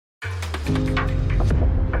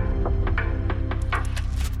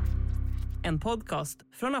podcast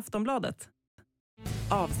från Aftonbladet.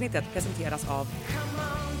 Avsnittet presenteras av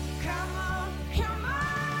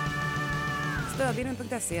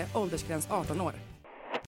stödvinnen.se, åldersgräns 18 år.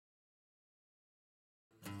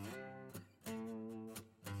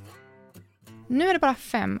 Nu är det bara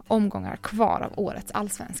 5 omgångar kvar av årets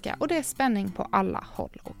allsvenska och det är spänning på alla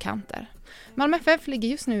håll och kanter. Malmö FF ligger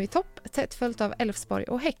just nu i topp, tätt följt av Elfsborg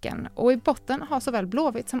och Häcken, och i botten har såväl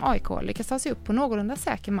Blåvitt som AIK lyckats ta sig upp på någorlunda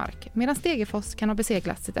säker mark, medan Degerfors kan ha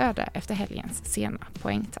beseglat sitt öde efter helgens sena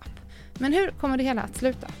poängtapp. Men hur kommer det hela att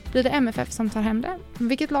sluta? Blir det MFF som tar hem det?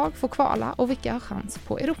 Vilket lag får kvala och vilka har chans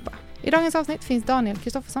på Europa? I dagens avsnitt finns Daniel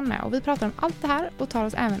Kristoffersson med och vi pratar om allt det här och tar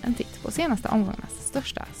oss även en titt på senaste omgångarnas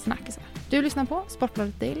största snackisar. Du lyssnar på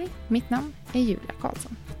Sportbladet Daily. Mitt namn är Julia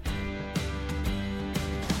Karlsson.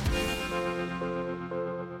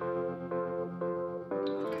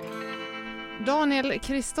 Daniel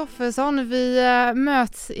Kristoffersson, vi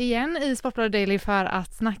möts igen i Sportbladet Daily för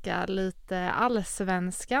att snacka lite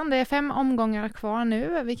allsvenskan. Det är 5 omgångar kvar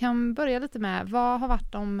nu. Vi kan börja lite med, vad har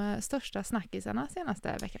varit de största snackisarna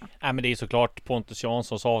senaste veckan? Men det är såklart Pontus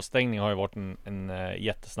Janssons avstängning har ju varit en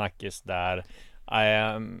jättesnackis där.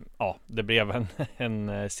 Det blev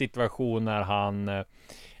en situation när han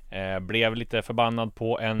blev lite förbannad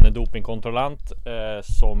på en dopingkontrollant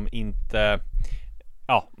som inte...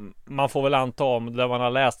 Ja, man får väl anta om det man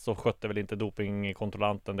har läst så skötte väl inte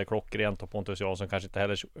dopingkontrollanten det klockrent, och Pontus Jansson kanske inte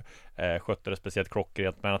heller skötte det speciellt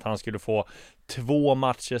klockrent, men att han skulle få 2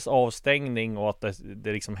 matchers avstängning och att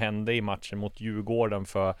det liksom hände i matchen mot Djurgården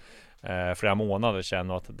för flera månader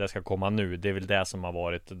sedan och att det ska komma nu. Det är väl det som har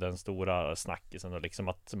varit den stora snackisen och liksom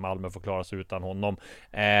att Malmö får klara sig utan honom.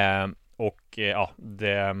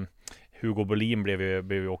 Hugo Bolin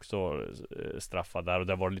blev ju också straffad där och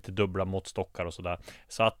det var lite dubbla måttstockar och sådär.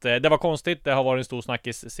 Så att det var konstigt. Det har varit en stor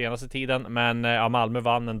snackis senaste tiden, men Malmö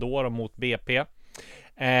vann ändå mot BP.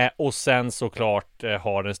 Och sen såklart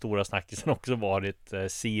har den stora snackisen också varit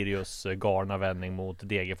Sirius galna vändning mot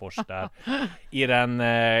Degerfors där. I den,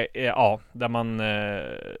 där man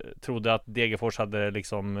trodde att Degerfors hade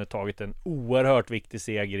liksom tagit en oerhört viktig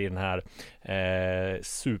seger i den här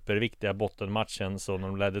superviktiga bottenmatchen. Så när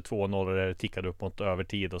de ledde 2-0 och det tickade upp mot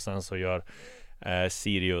övertid, och sen så gör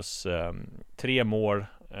Sirius 3 mål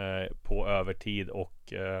på övertid,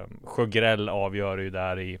 och Sjögrell avgör ju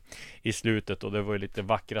där i slutet, och det var ju lite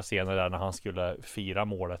vackra scener där när han skulle fira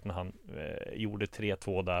målet när han gjorde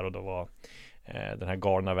 3-2 där, och då var den här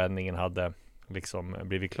galna vändningen hade liksom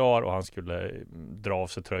blivit klar och han skulle dra av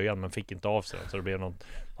sig tröjan men fick inte av sig, så det blev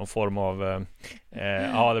någon form av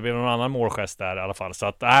det blev någon annan målgest där i alla fall. Så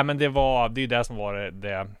att men det är ju det som var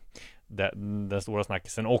den stora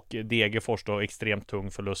snackisen. Och Degerfors då, extremt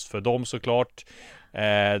tung förlust för dem såklart.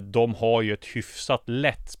 De har ju ett hyfsat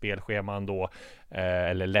lätt spelschema ändå,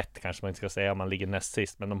 eller lätt kanske man inte ska säga, man ligger näst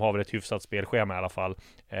sist, men de har väl ett hyfsat spelschema i alla fall,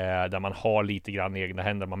 där man har lite grann egna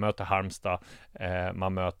händer. Man möter Halmstad,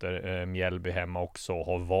 man möter Mjällby hemma också och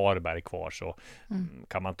har Varberg kvar, så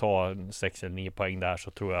kan man ta 6 eller 9 poäng där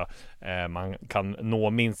så tror jag man kan nå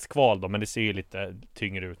minst kval då, men det ser ju lite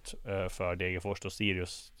tyngre ut för Degerfors, och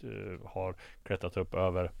Sirius har klättrat upp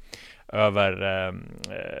över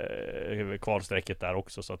kvalsträcket där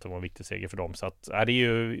också, så att det var en viktig seger för dem. Så att det är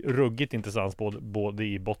ju ruggigt intressant både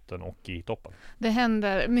i botten och i toppen. Det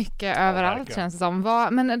händer mycket överallt verkligen, känns det som.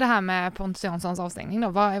 Men det här med Pontus Janssons avstängning då,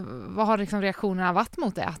 vad har liksom reaktionerna varit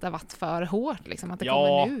mot det? Att det har varit för hårt liksom, att det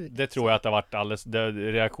kommer nu? Det tror jag att det har varit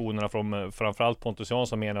reaktionerna från framförallt Pontus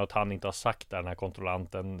Jansson menar att han inte har sagt det, den här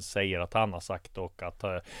kontrollanten säger att han har sagt, och att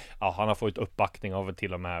han har fått uppbackning av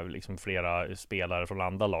till och med liksom flera spelare från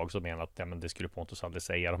andra lag som menar att men det skulle Pontus aldrig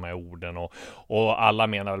säga, de här orden, och alla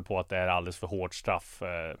menar väl på att det är alldeles för hårt straff.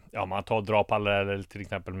 Man drar paralleller till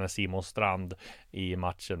exempel med Simon Strand i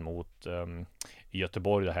matchen mot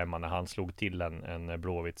Göteborg där hemma, när han slog till en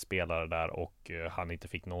Blåvitt spelare där och han inte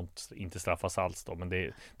fick inte straffas alls då. Men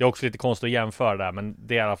det är också lite konstigt att jämföra där, men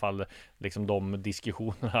det är i alla fall liksom de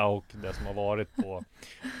diskussionerna och det som har varit på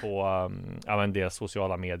deras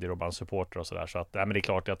sociala medier och bland supporter och sådär. Så att men det är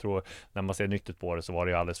klart, jag tror när man ser nyttigt på det så var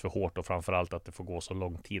det ju alldeles för hårt, och framförallt att det får gå så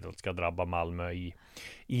lång tid och det ska drabba Malmö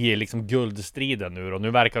i liksom guldstriden nu, och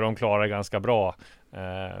nu verkar de klara ganska bra.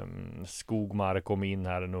 Skogmar kom in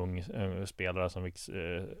här, en ung spelare som fick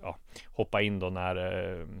hoppa in då när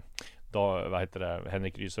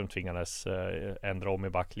Henrik Rydström tvingades ändra om i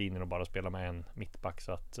backlinjen och bara spela med en mittback,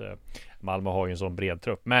 så att Malmö har ju en sån bred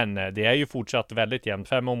trupp. Men det är ju fortsatt väldigt jämnt,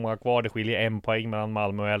 5 omgångar kvar, det skiljer 1 poäng mellan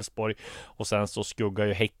Malmö och Elfsborg, och sen så skuggar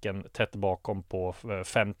ju Häcken tätt bakom på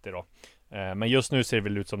 50 då. Men just nu ser det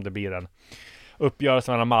väl ut som det blir en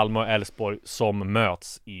uppgörelsen mellan Malmö och Elfsborg som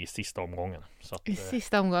möts i sista omgången. Så att, i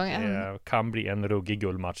sista omgången. Det kan bli en ruggig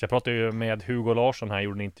guldmatch. Jag pratade ju med Hugo Larsson här,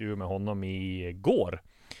 gjorde en intervju med honom igår.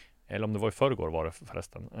 Eller om det var i förrgår var det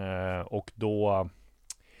förresten. Och då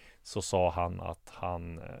så sa han att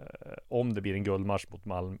om det blir en guldmatch mot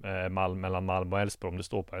mellan Malmö och Elfsborg, om det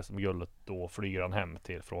står på SM-guldet, då flyger han hem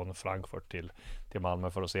från Frankfurt till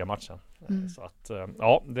Malmö för att se matchen. Så att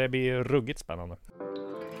ja, det blir ruggigt spännande.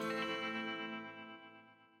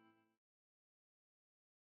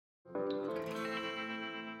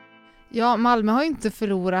 Ja, Malmö har ju inte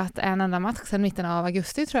förlorat en enda match sedan mitten av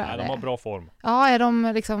augusti, tror jag. Nej, de har bra form. Ja, är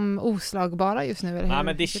de liksom oslagbara just nu? Eller Nej,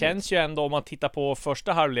 men det känns ju ändå, om man tittar på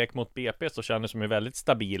första halvlek mot BP, så känns de ju väldigt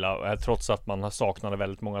stabila, trots att man saknade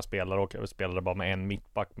väldigt många spelare och spelade bara med en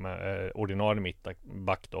mittback, med ordinarie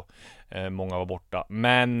mittback då. Många var borta.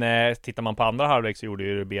 Men tittar man på andra halvlek så gjorde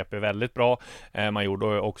ju BP väldigt bra. Man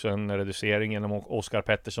gjorde också en reducering genom Oskar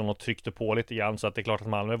Pettersson och tryckte på lite grann, så att det är klart att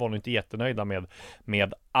Malmö var nog inte jättenöjda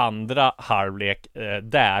med andra halvlek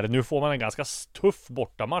där. Nu får man en ganska tuff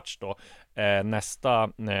bortamatch då nästa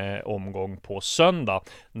omgång på söndag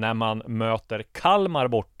när man möter Kalmar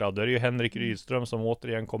borta. Då är det ju Henrik Rydström som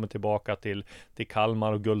återigen kommer tillbaka till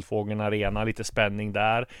Kalmar och Guldfågeln Arena. Lite spänning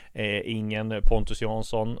där. Ingen Pontus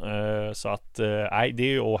Jansson. Så att nej, det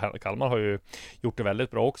är ju, och Kalmar har ju gjort det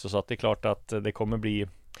väldigt bra också, så att det är klart att det kommer bli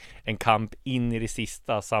en kamp in i det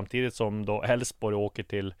sista, samtidigt som då Elfsborg åker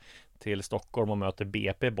till Stockholm och möter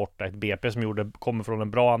BP borta. Ett BP som kommer från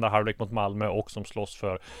en bra andra halvlek mot Malmö och som slåss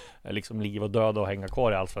för liksom liv och död och hänga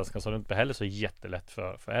kvar i allsvenskan, så det är inte heller så jättelätt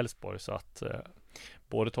för Elfsborg. Så att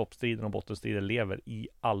både toppstriden och bottenstriden lever i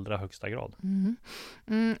allra högsta grad.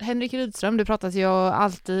 Henrik Rydström, du pratar ju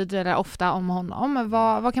alltid eller ofta om honom.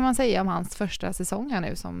 Vad kan man säga om hans första säsong här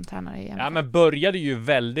nu som tränare i MFF? Ja, men började ju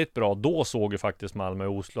väldigt bra. Då såg ju faktiskt Malmö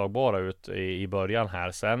oslagbara ut i början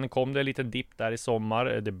här. Sen kom det en liten dipp där i sommar.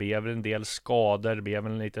 Det blev en del skador, det blev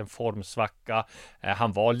en liten formsvacka.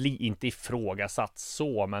 Han var inte ifrågasatt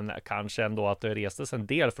så, men kanske ändå att det restes en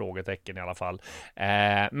del frågetecken i alla fall.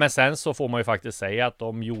 Men sen så får man ju faktiskt säga att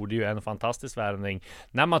de gjorde ju en fantastisk värvning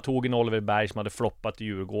när man tog en Oliver Berg som hade floppat i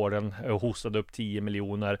Djurgården och hostade upp 10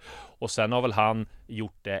 miljoner, och sen har väl han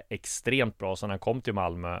gjort det extremt bra sen han kom till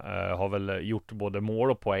Malmö. Har väl gjort både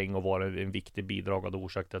mål och poäng och varit en viktig bidragande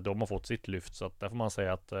orsak till att de har fått sitt lyft, så att där får man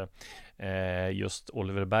säga att just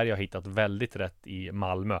Oliver Berg har hittat väldigt rätt i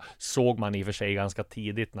Malmö. Såg man i och för sig ganska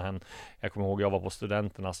tidigt när jag kommer ihåg jag var på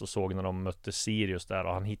Studenterna, så såg när de mötte Sirius där,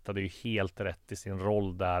 och han hittade ju helt rätt i sin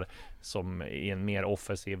roll där som i en mer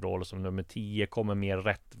offensiv roll som nummer 10, kommer mer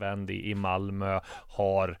rättvänd i Malmö,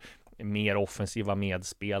 har mer offensiva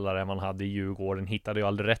medspelare än man hade i Djurgården. Hittade ju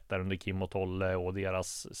aldrig rätt där under Kim och Tolle och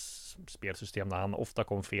deras spelsystem, när han ofta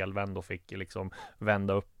kom felvänd och fick liksom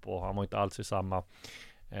vända upp, och han var inte alls i samma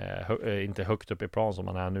inte högt upp i plan som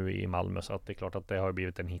man är nu i Malmö, så att det är klart att det har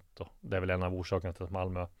blivit en hit, och det är väl en av orsakerna till att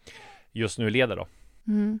Malmö just nu leder då.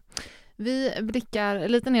 Vi blickar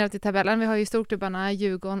lite neråt i tabellen. Vi har ju storklubbarna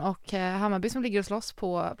Djurgården och Hammarby som ligger och slåss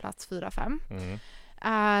på plats 4-5.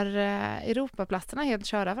 Är Europaplatserna helt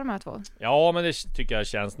körda för de här två? Ja, men det tycker jag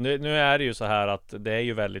känns. Nu är det ju så här att det är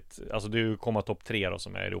ju väldigt, alltså det är ju komma topp 3 då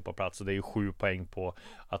som är Europaplats, och det är ju 7 poäng på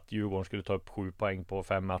att Djurgården skulle ta upp 7 poäng på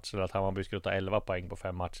 5 matcher, eller att Hammarby skulle ta 11 poäng på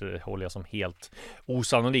 5 matcher. Det håller jag som helt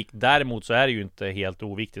osannolikt. Däremot så är det ju inte helt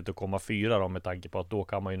oviktigt att komma 4 då, med tanke på att då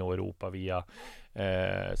kan man ju nå Europa via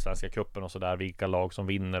Svenska cupen och sådär, vilka lag som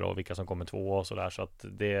vinner och vilka som kommer 2 och sådär, så att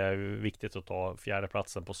det är viktigt att ta 4:e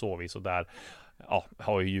platsen på så vis, och där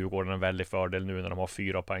har ju Djurgården en väldig fördel nu när de har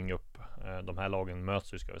 4 poäng upp. De här lagen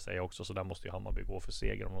möts ju, ska vi säga också, så där måste ju Hammarby gå för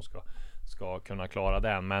seger om de ska kunna klara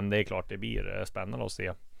den, men det är klart det blir spännande att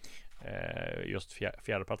se. Just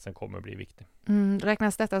 4:e platsen kommer att bli viktig.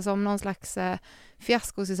 Räknas detta som någon slags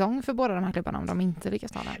fiaskosäsong för båda de här klubbarna om de inte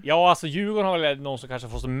lyckas ta den? Ja, alltså Djurgården har väl någon som kanske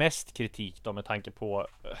får som mest kritik då, med tanke på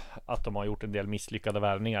att de har gjort en del misslyckade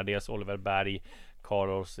värvningar. Dels Oliver Berg,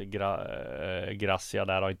 Carlos Gracia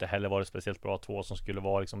där har inte heller varit speciellt bra, 2 som skulle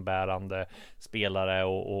vara liksom bärande spelare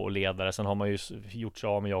och ledare. Sen har man ju gjort sig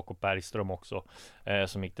av med Jakob Bergström också,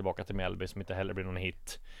 som gick tillbaka till Mjällby, som inte heller blir någon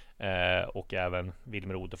hit. Och även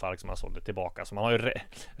Wilmer Odefalk som han sålde tillbaka, så man har ju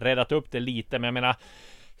räddat upp det lite, men jag menar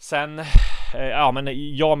sen,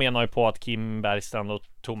 jag menar ju på att Kim Bergstrand och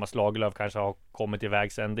Thomas Lagerlöf kanske har kommit i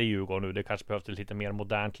vägs ände i Djurgården nu. Det kanske behövs lite mer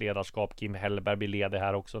modernt ledarskap. Kim Hellberg blir ledig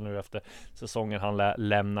här också nu efter säsongen han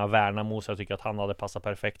lämnar Värnamo, så jag tycker att han hade passat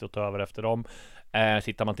perfekt att ta över efter dem.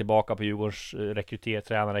 Tittar man tillbaka på Djurgårdens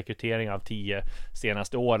tränarrekrytering av 10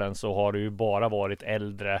 senaste åren, så har det ju bara varit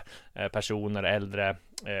äldre personer,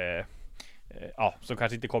 som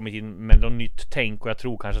kanske inte kommit in med något nytt tänk, och jag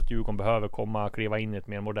tror kanske att Djurgården behöver kliva in i ett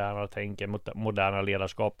mer modernare tänk, moderna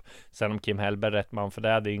ledarskap. Sen om Kim Hellberg är rätt man för det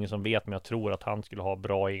är ingen som vet, men jag tror att han skulle ha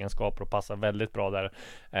bra egenskaper och passa väldigt bra där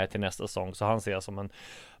till nästa säsong, så han ser jag som en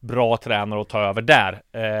bra tränare att ta över där.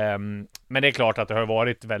 Men det är klart att det har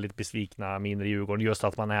varit väldigt besvikna mindre Djurgården, just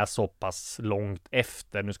att man är så pass långt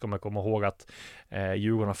efter. Nu ska man komma ihåg att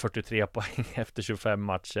Djurgården har 43 poäng efter 25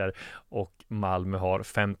 matcher och Malmö har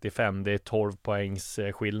 55. Det är 12 poängs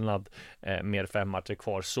skillnad med 5 matcher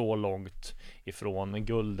kvar. Så långt ifrån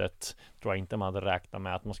guldet tror jag inte man hade räknat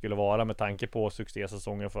med att man skulle vara, med tanke på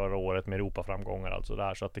succésäsongen förra året med Europaframgångar, alltså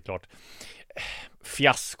där. Så att det är klart,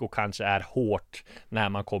 fiasko kanske är hårt när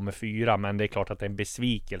man kommer 4, men det är klart att det är en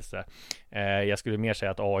besvikelse. Jag skulle mer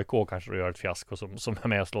säga att AIK kanske gör ett fiasko som är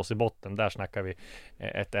med och slåss i botten. Där snackar vi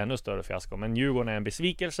ett ännu större fiasko. Men Djurgården är en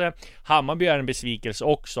besvikelse. Hammarby är en besvikelse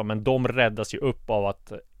också, men de räddas ju upp av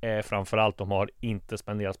att framförallt de har inte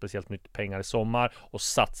spenderat speciellt mycket pengar i sommar och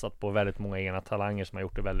satsat på väldigt många egna talanger som har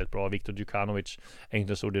gjort det väldigt bra. Viktor Djukanovic är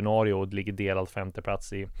inte så ordinarie och ligger delad 5:e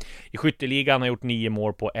plats i skytteligan. Han har gjort 9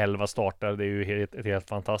 mål på 11 starter. Det är ju ett helt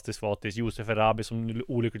fantastiskt fatis. Josef Erabi, som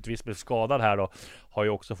olyckligtvis blev skadad här då, har ju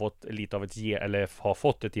också fått lite av har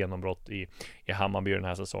fått ett genombrott i Hammarby den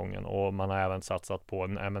här säsongen, och man har även satsat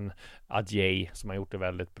på Adjei som har gjort det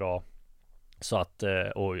väldigt bra. Så att,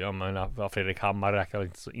 och jag menar, Fredrik Hammar räknar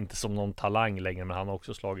inte som någon talang längre, men han har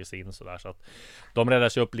också slagit sig in sådär, så att de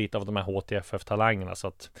räddas ju upp lite av de här HTFF-talangerna. Så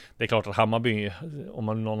att det är klart att Hammarby,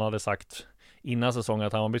 om någon hade sagt innan säsongen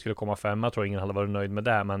att Hammarby skulle komma 5, tror jag ingen hade varit nöjd med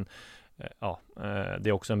det, men det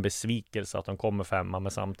är också en besvikelse att de kommer 5,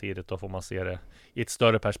 men samtidigt då får man se det i ett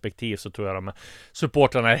större perspektiv, så tror jag de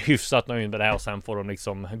supportrarna är hyfsat nöjda med det, och sen får de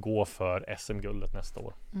liksom gå för SM-guldet nästa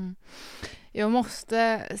år. Jag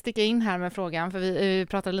måste sticka in här med frågan, för vi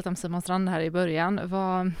pratade lite om Simon Strand här i början.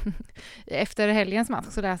 Efter helgens match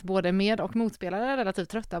så lät både med- och motspelare relativt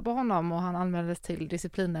trötta på honom, och han anmäldes till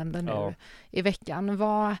disciplinnämnden nu i veckan.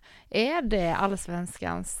 Vad är det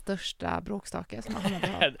allsvenskans största bråkstake som han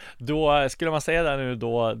har? Då skulle man säga det nu,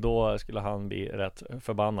 då skulle han bli rätt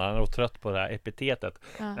förbannad. Han är trött på det här epitetet.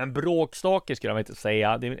 Men bråkstake skulle jag inte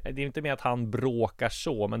säga. Det är inte mer att han bråkar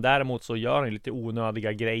så, men däremot så gör han lite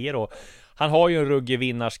onödiga grejer, och han har ju en ruggig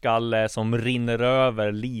vinnarskalle som rinner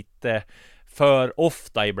över lite för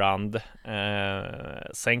ofta ibland.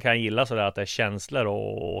 Sen kan jag gilla sådär att det är känslor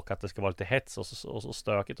och att det ska vara lite hets och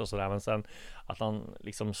stökigt och sådär, men sen att han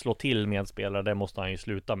liksom slår till medspelare, det måste han ju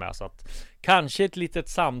sluta med. Så att kanske ett litet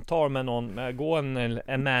samtal med någon, gå en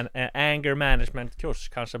anger management kurs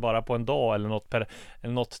kanske bara på en dag, eller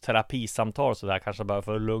något terapisamtal sådär, kanske bara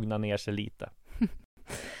för att lugna ner sig lite.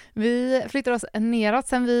 Vi flyttar oss neråt.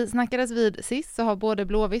 Sen vi snackades vid sist så har både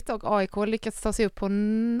Blåvitt och AIK lyckats ta sig upp på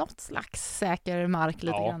något slags säker mark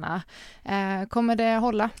lite grann. Kommer det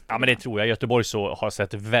hålla? Ja, men det tror jag. Göteborg så har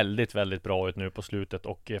sett väldigt, väldigt bra ut nu på slutet,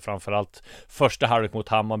 och framförallt första halvlek mot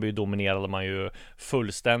Hammarby dominerade man ju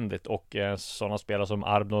fullständigt, och sådana spelare som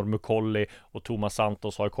Arbnor Mukolli och Thomas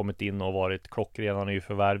Santos har kommit in och varit klockrena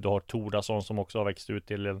nyförvärv. Du har Tordason som också har växt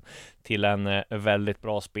ut till en väldigt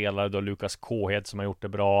bra spelare. Du har Lukas Kåhed som har gjort det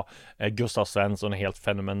bra. Gustav Svensson är helt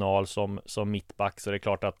fenomenal som mittback, så det är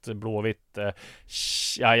klart att Blåvitt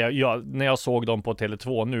när jag såg dem på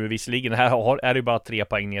Tele2 nu, visserligen här är det bara 3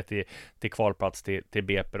 poäng ner till kvalplats till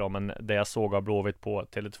BP då, men det jag såg av Blåvitt på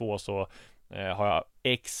Tele2 så har jag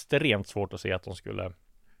extremt svårt att se att de skulle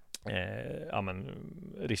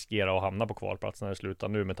riskera att hamna på kvalplats när det slutar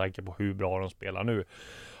nu, med tanke på hur bra de spelar nu.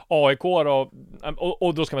 AIK då,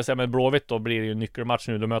 och då ska man säga med Blåvitt då blir det ju en nyckelmatch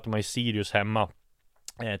nu, då möter man ju Sirius hemma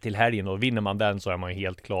till helgen, och vinner man den så är man ju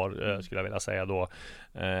helt klar, skulle jag vilja säga. Då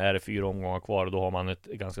är det 4 omgångar kvar, och då har man ett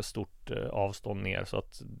ganska stort avstånd ner, så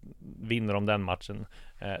att vinner de den matchen,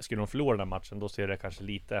 skulle de förlora den matchen, då ser det kanske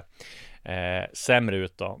lite sämre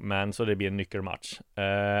ut då, men så det blir en nyckelmatch.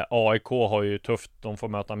 AIK har ju tufft, de får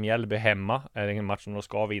möta Mjällby hemma, är det en match som de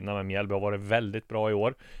ska vinna, men Mjällby har varit väldigt bra i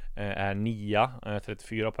år, är 9,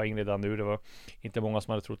 34 poäng redan nu. Det var inte många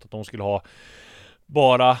som hade trott att de skulle ha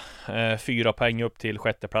bara 4 poäng upp till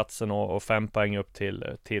 6:e platsen och 5 poäng upp till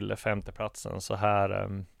 5:e platsen, så här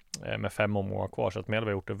med 5 omgångar kvar, så att Mjällby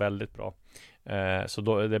har gjort det väldigt bra. Så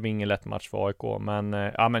då, det blir ingen lätt match för AIK,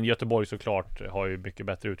 men Göteborg såklart har ju mycket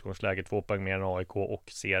bättre utgångsläge, 2 poäng mer än AIK, och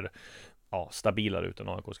ser stabilare ut än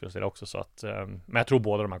AIK skulle jag säga också, så att, men jag tror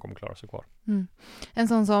båda de här kommer klara sig kvar. En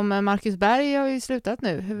sån som Marcus Berg har ju slutat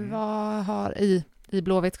nu. Vad har i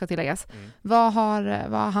Blåvitt ska tilläggas. Vad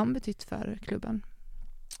har han betytt för klubben?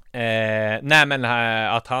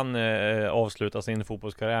 Att han avslutar sin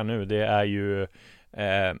fotbollskarriär nu, det är ju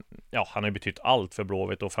han har ju betytt allt för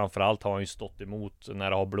Blåvitt, och framförallt har han ju stått emot när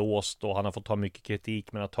det har blåst, och han har fått ta mycket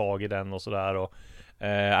kritik men har tagit den och sådär, och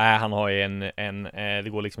han har ju det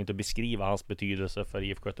går liksom inte att beskriva hans betydelse för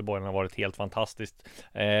IFK Göteborg. Han har varit helt fantastiskt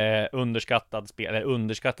underskattad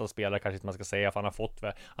spelare kanske inte man ska säga, för han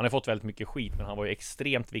har fått väldigt mycket skit, men han var ju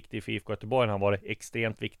extremt viktig för IFK Göteborg. Han var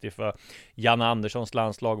extremt viktig för Janne Anderssons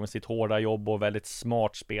landslag med sitt hårda jobb, och väldigt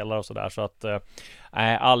smart spelare och sådär, så att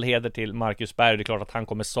all heder till Marcus Berg. Det är klart att han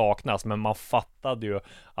kommer saknas, men man fattade ju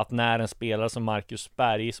att när en spelare som Marcus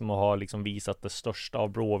Berg, som har liksom visat det största av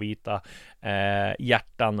blåvita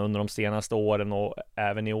hjärtan under de senaste åren och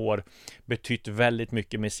även i år, betytt väldigt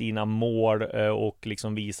mycket med sina mål och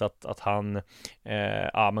liksom visat att han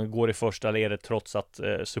man går i första ledet trots att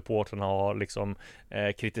supporterna har liksom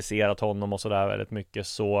kritiserat honom och sådär väldigt mycket,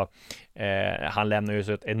 så han lämnar ju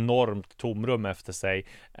så ett enormt tomrum efter sig,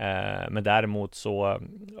 men däremot så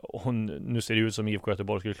nu ser det ut som IFK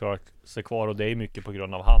Göteborg skulle klara sig kvar, och det är mycket på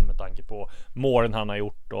grund av han, med tanke på målen han har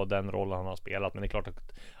gjort och den rollen han har spelat. Men det är klart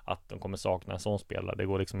att de kommer sakna en sån spelare. Det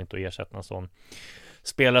går liksom inte att ersätta en sån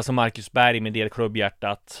spelare som Marcus Berg med det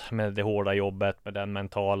klubbhjärtat, med det hårda jobbet, med den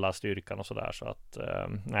mentala styrkan och sådär. Så att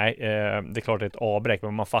det är klart det är ett avbräck,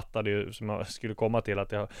 men man fattade ju, som jag skulle komma till,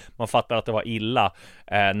 att man fattade att det var illa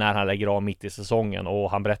när han lägger av mitt i säsongen,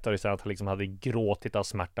 och han berättade ju sen att han liksom hade gråtit av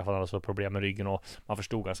smärta för att han hade så problem med ryggen, och man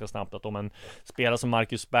förstod ganska snabbt att om en spelare som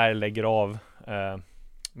Marcus Berg lägger av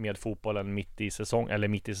med fotbollen mitt i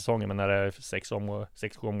säsongen, men när det är 6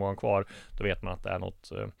 omgångar kvar, då vet man att det är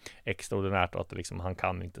något extraordinärt, och att det liksom, han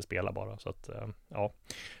kan inte spela bara. Så att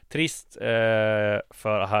trist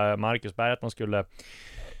för Marcus Berg att man skulle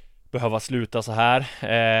behöva sluta så här,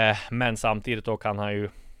 men samtidigt då kan han ju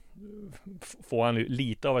få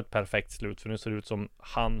lite av ett perfekt slut, för nu ser det ut som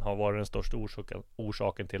han har varit den största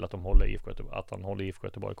orsaken till att han håller IFK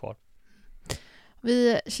Göteborg kvar.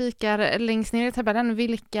 Vi kikar längst ner i tabellen.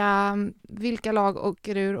 Vilka lag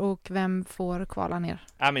åker ur och vem får kvala ner?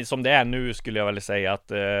 Men som det är nu skulle jag väl säga att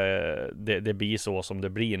det blir så som det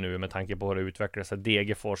blir nu, med tanke på hur det utvecklar sig.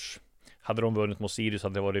 Degerfors, hade de vunnit mot Sirius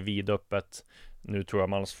hade det varit vidöppet. Nu tror jag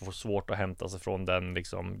man får svårt att hämta sig från den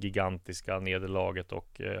liksom gigantiska nederlaget,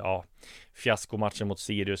 och fiaskomatchen mot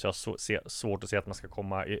Sirius. Jag har svårt att se att man ska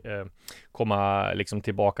komma liksom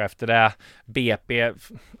tillbaka efter det. BP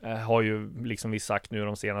har ju liksom vi sagt nu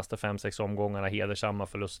de senaste 5-6 omgångarna hedersamma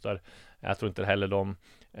förluster. Jag tror inte heller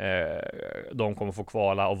de kommer få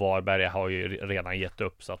kvala, och Varberg har ju redan gett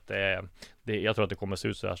upp, så att jag tror att det kommer se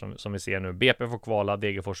ut så här som vi ser nu. BP får kvala,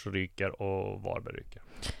 Degerfors ryker och Varberg ryker.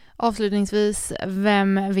 Avslutningsvis,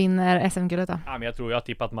 vem vinner SM-guldet då? Men jag tror jag har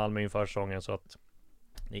tippat Malmö inför säsongen, så att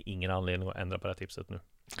det är ingen anledning att ändra på det här tipset nu.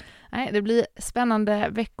 Nej, det blir spännande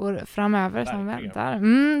veckor framöver som väntar.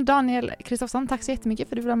 Daniel Kristoffersson, tack så jättemycket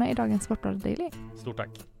för att du var med i dagens Sportbladet Daily. Stort tack.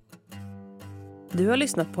 Du har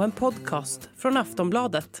lyssnat på en podcast från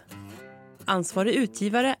Aftonbladet. Ansvarig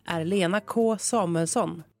utgivare är Lena K.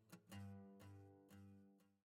 Samuelsson.